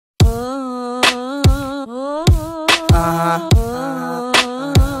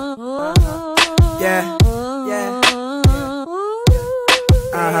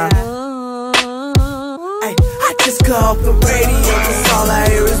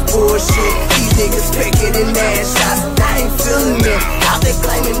bullshit. These niggas faking and ass shots, I ain't feeling it. Out there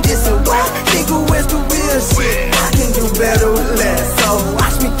claiming this and what? Nigga, where's the real shit? I can do better with less, so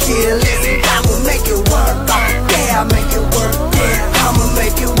watch me kill it. I'ma make it work, yeah, I'll make it work, yeah, I'ma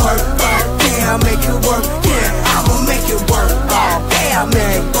make it work, yeah, I'll make it work, yeah, I'ma make it work, yeah, I'll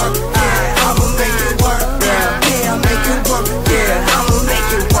make it work, yeah, I'ma make it work, yeah, I'll make it work, yeah, I'ma make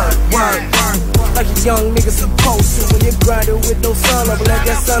it work, like a young nigga supposed to. When you're grinding with no sun up, let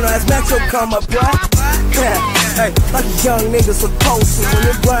that sunrise metro come up, right? Yeah, hey, like a young nigga supposed to. When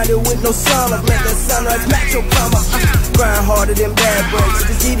you're grinding with no sun up, let that sunrise metro come up. Grind harder than bad breaks.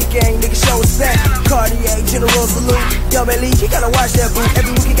 The GD gang, nigga, show respect. Cartier, General Salute. Yo, man, Lee, you gotta watch that boot.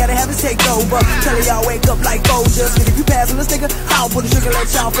 Every week you gotta have it take over. Telling y'all wake up like Folgers. If you pass on this nigga, I'll put a sugar let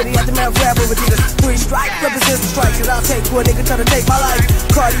y'all for the aftermath rapper with these 3 strikes. Represents the strikes that I'll take for a nigga try to take my life.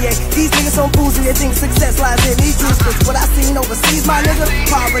 Cartier, these niggas on booze and they think success lies in these juice. What I seen overseas, my nigga,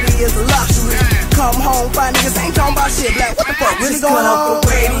 poverty is a luxury. Come home, find niggas ain't talking about shit. Like, what the fuck really going on?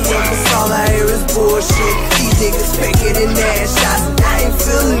 Radio, cause all I hear is bullshit. These niggas faking and ass shots, I ain't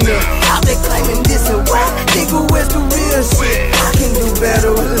feeling it. Out there claiming this and what? Nigga, where's the real shit? I can do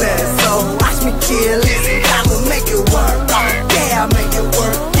better with less, so watch me kill it. I'ma make it work, yeah, I'll make it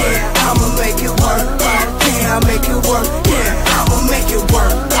work, yeah, I'ma make it work, yeah, I'll make it work, yeah, I'ma make it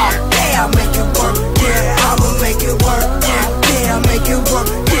work, yeah, I'll make it work, yeah, I'ma make it work, yeah, I'll make it work,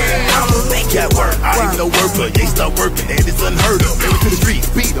 yeah, I'ma make it work. I ain't no worker, they stop working, that is unheard of. Married to the streets,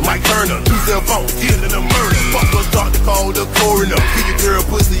 beat him, Mike Turner. 2 cell phones, killing a murder. Fuck us, start to call the coroner. Give your girl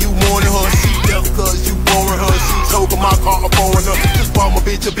pussy, you mourning her. She left cause you boring her. She choking my car, I'm pouring her. Just bought my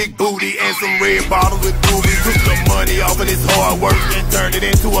bitch a big booty and some red bottles with rubies. Took the money off of this hard work and turned it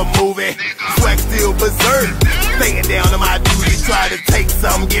into a movie. Swag still berserk, staying down on my duty. Try to take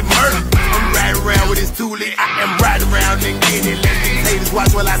some, get murdered. I'm riding around with this toolie. I am riding around and getting it. Let these haters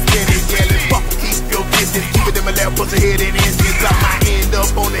watch while I spin it. Yelling, fuck, keep your distance. Keep it in my lap, push ahead and instant. I might end up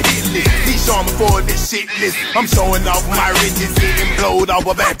on the hit list. He's showing me for this shit list. I'm showing off my riches, getting blowed off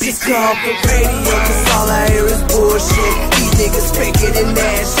a bad bitch. It's called for radio, cause all I hear is bullshit. These niggas faking and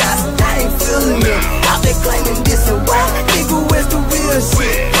ass